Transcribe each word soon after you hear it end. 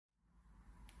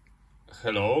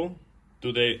Hello,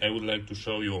 today I would like to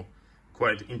show you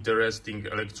quite interesting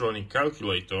electronic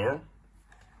calculator.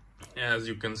 As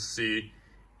you can see,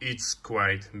 it's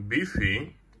quite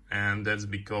beefy, and that's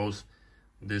because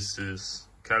this is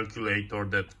calculator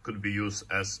that could be used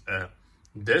as a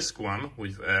desk one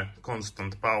with a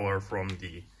constant power from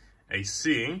the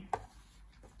AC,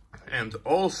 and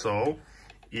also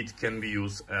it can be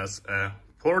used as a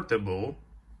portable,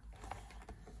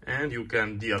 and you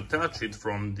can detach it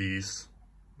from this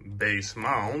base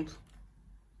mount.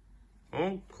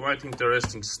 Oh, quite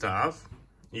interesting stuff.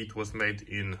 It was made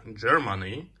in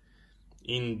Germany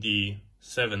in the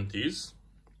 1970s.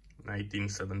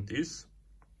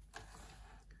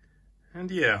 And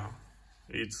yeah,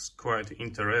 it's quite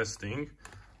interesting.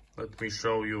 Let me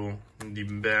show you the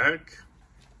back.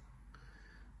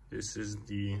 This is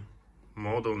the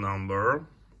model number,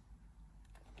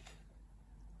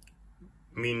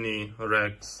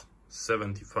 minirex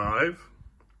 75,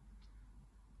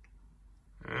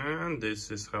 and this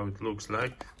is how it looks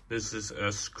like. This is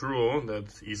a screw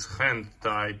that is hand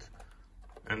tight,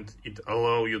 and it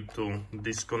allows you to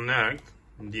disconnect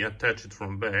the attached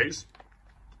from base,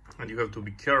 and you have to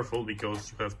be careful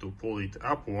because you have to pull it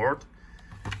upward,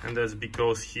 and that's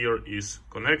because here is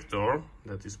connector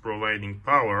that is providing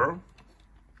power,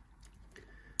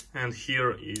 and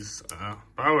here is a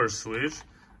power switch,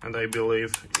 and I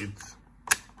believe it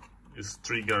is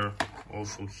trigger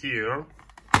also here,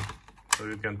 so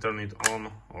you can turn it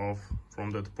on off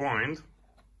from that point.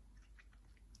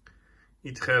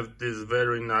 It has this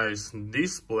very nice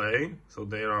display, so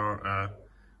there are a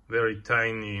very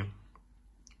tiny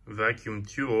vacuum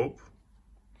tube.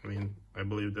 I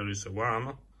believe there is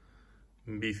one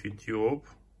beefy tube.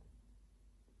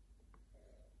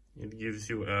 It gives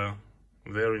you a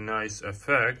very nice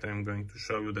effect. I'm going to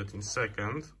show you that in a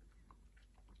second.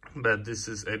 But this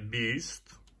is a beast.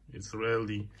 It's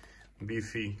really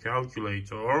beefy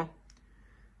calculator.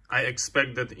 I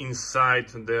expect that inside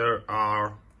there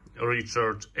are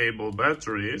rechargeable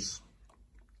batteries,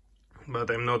 but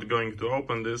I'm not going to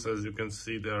open this. As you can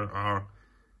see, there are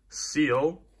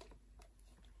seal,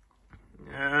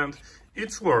 and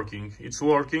it's working. It's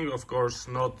working, of course,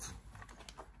 not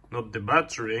the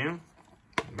battery,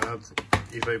 but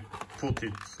if I put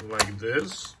it like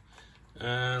this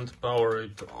and power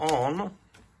it on,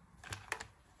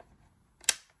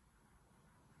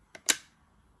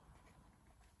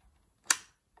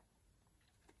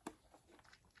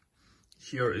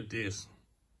 here it is.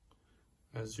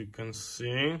 As you can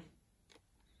see,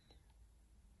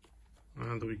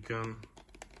 and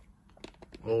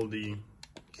all the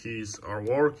keys are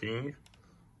working.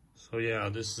 So yeah,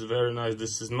 this is very nice.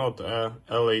 This is not a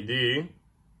LED.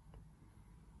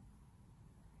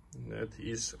 That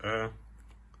is a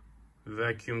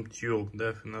vacuum tube,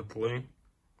 definitely.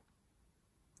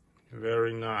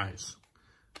 Very nice.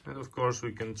 And of course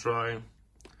we can try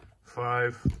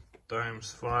 5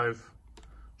 times 5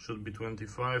 should be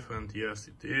 25, and yes,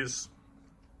 it is.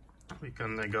 We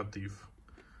can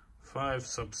 -5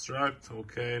 subtract,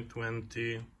 okay,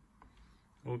 20,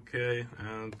 okay,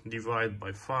 and divide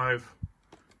by 5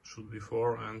 should be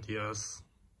 4, and yes,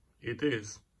 it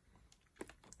is.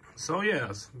 So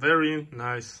yes, very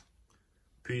nice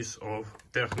piece of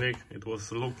technique. It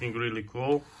was looking really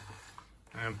cool.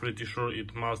 I'm pretty sure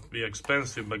it must be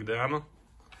expensive back then,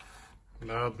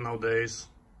 but nowadays,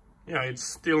 yeah, it's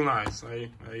still nice.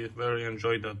 I very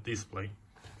enjoyed that display.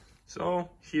 So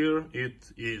here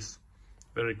it is.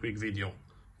 Very quick video.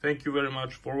 Thank you very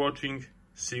much for watching.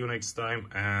 See you next time,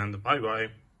 and bye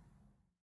bye.